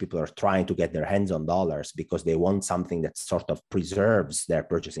Turkish people are trying to get their hands on dollars because they want something that sort of preserves their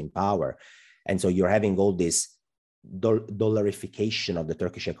purchasing power. And so you're having all this dollarification of the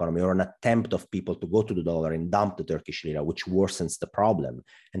Turkish economy, or an attempt of people to go to the dollar and dump the Turkish lira, which worsens the problem.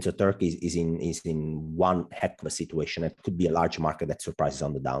 And so Turkey is in one heck of a situation. It could be a large market that surprises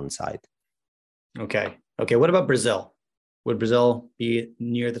on the downside. Okay. What about Brazil? Would Brazil be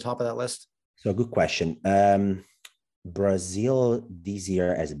near the top of that list? So good question. Brazil this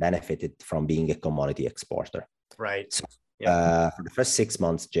year has benefited from being a commodity exporter. Right. So, for the first 6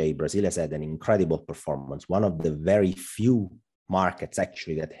 months, Jay, Brazil has had an incredible performance. One of the very few markets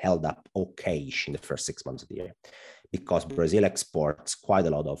actually that held up okay-ish in the first 6 months of the year, because Brazil exports quite a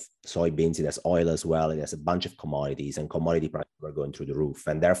lot of soybeans. It has oil as well. It has a bunch of commodities, and commodity prices were going through the roof.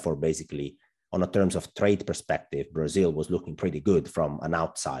 And therefore, basically, on a terms of trade perspective, Brazil was looking pretty good from an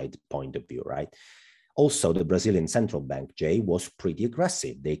outside point of view, right? Also, the Brazilian central bank, Jay, was pretty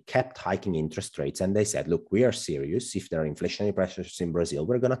aggressive. They kept hiking interest rates and they said, look, we are serious. If there are inflationary pressures in Brazil,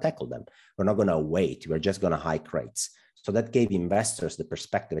 we're going to tackle them. We're not going to wait. We're just going to hike rates. So that gave investors the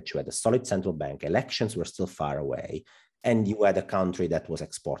perspective that you had a solid central bank, elections were still far away, and you had a country that was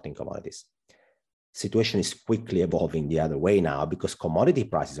exporting commodities. Situation is quickly evolving the other way now because commodity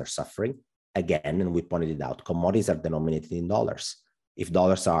prices are suffering again, and we pointed it out. Commodities are denominated in dollars. If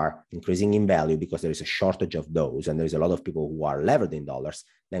dollars are increasing in value because there is a shortage of those, and there's a lot of people who are levered in dollars,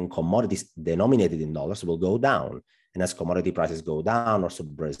 then commodities denominated in dollars will go down. And as commodity prices go down, also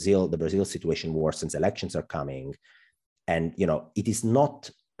the Brazil situation worsens, elections are coming. And, it is not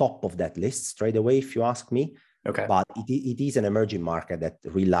top of that list straight away, if you ask me. Okay. But it is an emerging market that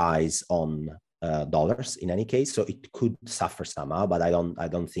relies on dollars in any case. So it could suffer somehow, but I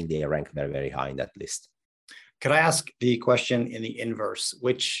don't think they rank very, very high in that list. Could I ask the question in the inverse?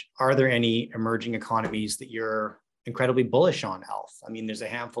 Are there any emerging economies that you're incredibly bullish on, Alf? I mean, there's a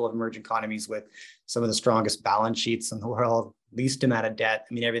handful of emerging economies with some of the strongest balance sheets in the world, least amount of debt.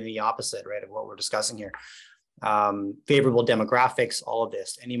 I mean, everything the opposite, right, of what we're discussing here. Favorable demographics, all of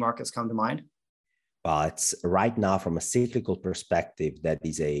this. Any markets come to mind? Well, it's right now from a cyclical perspective, that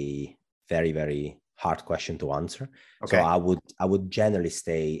is a very, very hard question to answer. Okay. So I would generally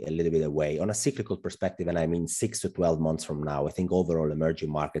stay a little bit away on a cyclical perspective. And I mean, 6 to 12 months from now, I think overall emerging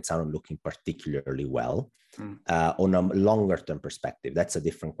markets aren't looking particularly well. On a longer term perspective, that's a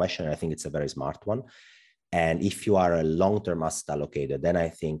different question. I think it's a very smart one. And if you are a long-term asset allocator, then I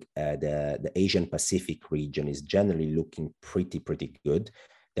think the Asian Pacific region is generally looking pretty good.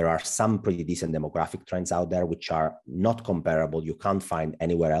 There are some pretty decent demographic trends out there, which are not comparable. You can't find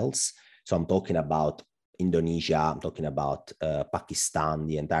anywhere else. So I'm talking about Indonesia, I'm talking about Pakistan,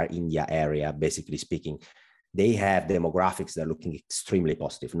 the entire India area, basically speaking. They have demographics that are looking extremely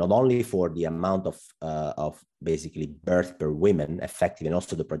positive, not only for the amount of basically birth per women effective, and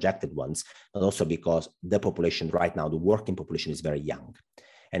also the projected ones, but also because the population right now, the working population is very young.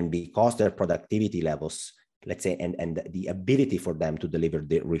 And because their productivity levels, let's say, and the ability for them to deliver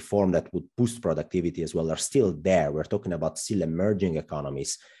the reform that would boost productivity as well are still there. We're talking about still emerging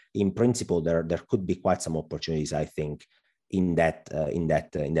economies. In principle, there could be quite some opportunities, I think, in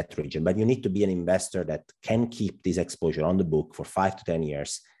that region. But you need to be an investor that can keep this exposure on the book for 5 to 10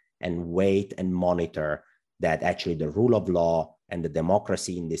 years and wait and monitor that actually the rule of law and the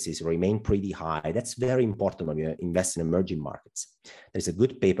democracy indices remain pretty high. That's very important when you invest in emerging markets. There's a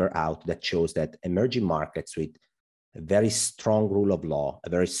good paper out that shows that emerging markets with a very strong rule of law, a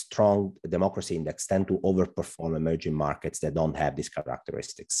very strong democracy index tend to overperform emerging markets that don't have these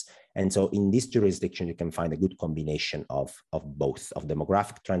characteristics. And so in this jurisdiction, you can find a good combination of both, of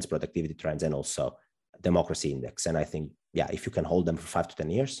demographic trends, productivity trends, and also democracy index. And I think, yeah, if you can hold them for 5 to 10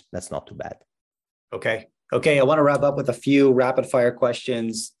 years, that's not too bad. Okay. I want to wrap up with a few rapid fire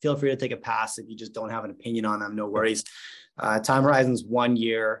questions. Feel free to take a pass if you just don't have an opinion on them, no worries. Time horizon's 1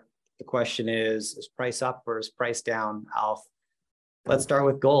 year. The question is price up or is price down, Alf? Let's start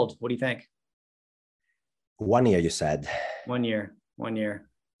with gold. What do you think? 1 year, you said? 1 year.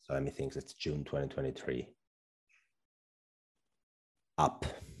 So let me think, it's June 2023. Up.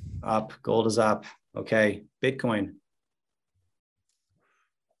 Gold is up. Okay. Bitcoin.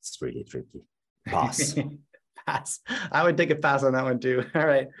 It's really tricky. Pass. Pass. I would take a pass on that one too. All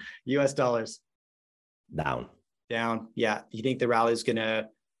right. US dollars. Down. Yeah. You think the rally is going to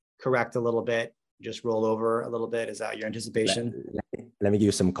correct a little bit, just roll over a little bit? Is that your anticipation? Let me give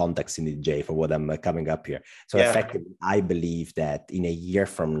you some context in the J for what I'm coming up here. So effectively, I believe that in a year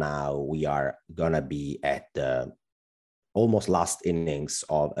from now, we are going to be at the almost last innings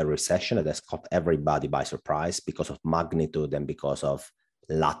of a recession that has caught everybody by surprise because of magnitude and because of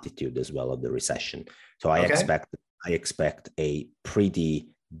latitude as well of the recession. So I expect a pretty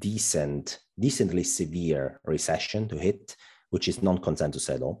decently severe recession to hit, which is non-consensus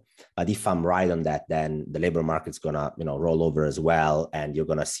at all. But if I'm right on that, then the labor market's gonna, roll over as well, and you're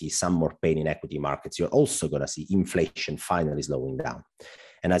gonna see some more pain in equity markets. You're also gonna see inflation finally slowing down.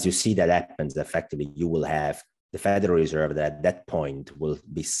 And as you see that happens, effectively, you will have the Federal Reserve that at that point will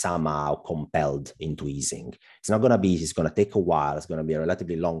be somehow compelled into easing. It's not going to be easy. It's going to take a while. It's going to be a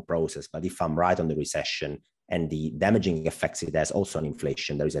relatively long process. But if I'm right on the recession and the damaging effects it has also on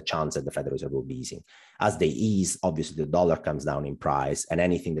inflation, there is a chance that the Federal Reserve will be easing. As they ease, obviously the dollar comes down in price, and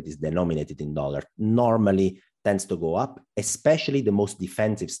anything that is denominated in dollar normally tends to go up, especially the most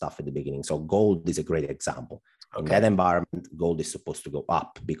defensive stuff at the beginning. So gold is a great example. In that environment, gold is supposed to go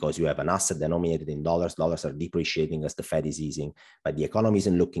up because you have an asset denominated in dollars. Dollars are depreciating as the Fed is easing, but the economy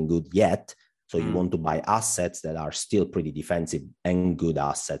isn't looking good yet. So you want to buy assets that are still pretty defensive and good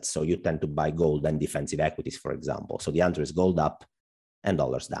assets. So you tend to buy gold and defensive equities, for example. So the answer is gold up and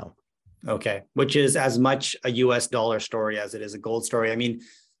dollars down. Okay, which is as much a US dollar story as it is a gold story. I mean,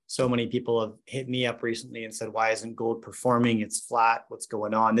 so many people have hit me up recently and said, why isn't gold performing? It's flat. What's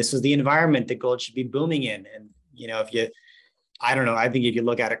going on? This is the environment that gold should be booming in. And I don't know, I think if you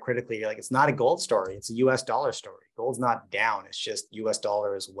look at it critically, you're like, it's not a gold story. It's a US dollar story. Gold's not down. It's just US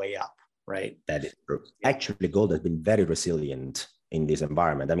dollar is way up, right? That is true. Actually, gold has been very resilient in this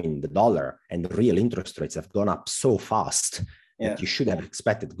environment. I mean, the dollar and the real interest rates have gone up so fast that you should have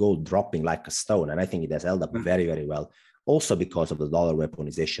expected gold dropping like a stone. And I think it has held up very, very well. Also because of the dollar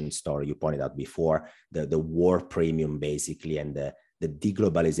weaponization story you pointed out before, the war premium basically, and the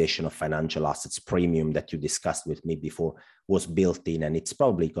deglobalization of financial assets premium that you discussed with me before was built in, and it's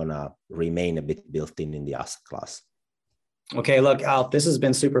probably going to remain a bit built in the asset class. Okay, look, Alf, this has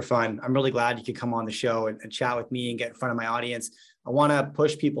been super fun. I'm really glad you could come on the show and chat with me and get in front of my audience. I want to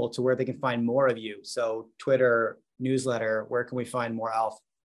push people to where they can find more of you. So Twitter, newsletter, where can we find more Alf?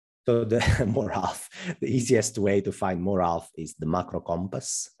 So the easiest way to find more Alf is the Macro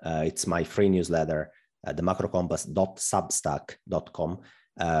Compass. It's my free newsletter, themacrocompass.substack.com.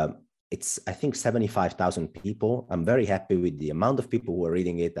 It's, I think, 75,000 people. I'm very happy with the amount of people who are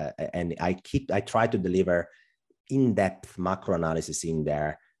reading it. And I try to deliver in-depth macro analysis in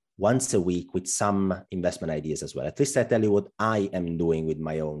there once a week with some investment ideas as well. At least I tell you what I am doing with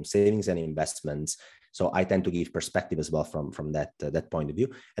my own savings and investments. So I tend to give perspective as well from that point of view.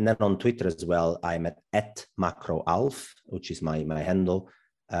 And then on Twitter as well, I'm at MacroAlf, which is my handle.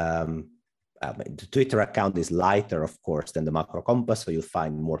 The Twitter account is lighter, of course, than the Macro Compass. So you'll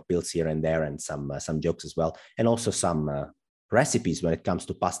find more pills here and there and some jokes as well. And also some recipes when it comes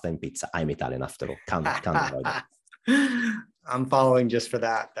to pasta and pizza. I'm Italian after all. Can't avoid it. I'm following just for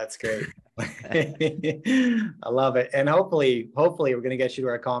that. That's great. I love it. And hopefully we're going to get you to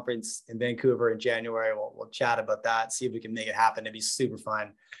our conference in Vancouver in January. We'll chat about that, see if we can make it happen. It'd be super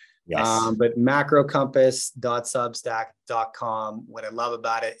fun. Yes. But macrocompass.substack.com. What I love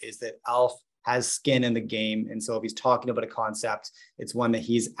about it is that Alf has skin in the game. And so if he's talking about a concept, it's one that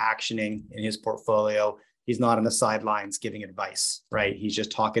he's actioning in his portfolio. He's not on the sidelines giving advice, right? He's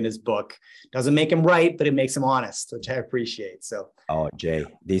just talking his book. Doesn't make him right, but it makes him honest, which I appreciate. So, Jay,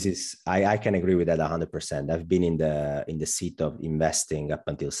 this is, I can agree with that 100%. I've been in the seat of investing up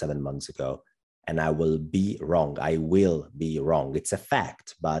until 7 months ago, and I will be wrong. I will be wrong. It's a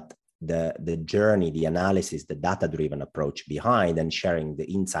fact, but the journey, the analysis, the data-driven approach behind and sharing the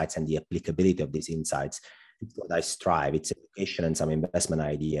insights and the applicability of these insights it's what I strive. It's education and some investment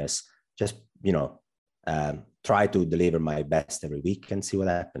ideas. Just, try to deliver my best every week and see what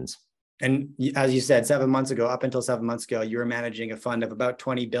happens. And as you said, up until 7 months ago, you were managing a fund of about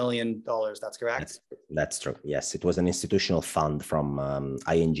 $20 billion. That's correct? That's true. Yes. It was an institutional fund from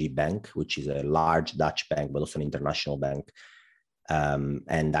ING Bank, which is a large Dutch bank, but also an international bank.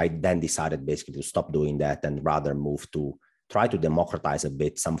 And I then decided basically to stop doing that and rather move to try to democratize a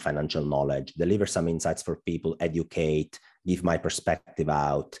bit some financial knowledge, deliver some insights for people, educate, give my perspective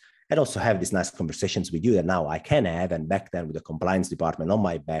out, and also have these nice conversations with you that now I can have. And back then with the compliance department on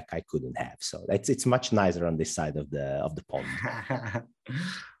my back, I couldn't have. So it's much nicer on this side of the pond.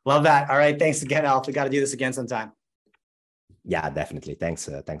 Love that. All right. Thanks again, Alf. We got to do this again sometime. Yeah, definitely. Thanks,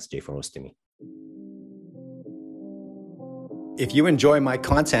 Jay, for hosting me. If you enjoy my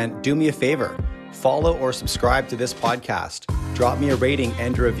content, do me a favor. Follow or subscribe to this podcast. Drop me a rating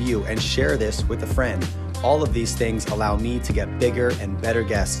and a review and share this with a friend. All of these things allow me to get bigger and better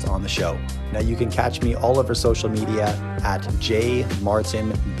guests on the show. Now you can catch me all over social media at jmartinbc.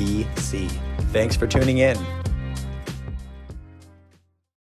 Thanks for tuning in.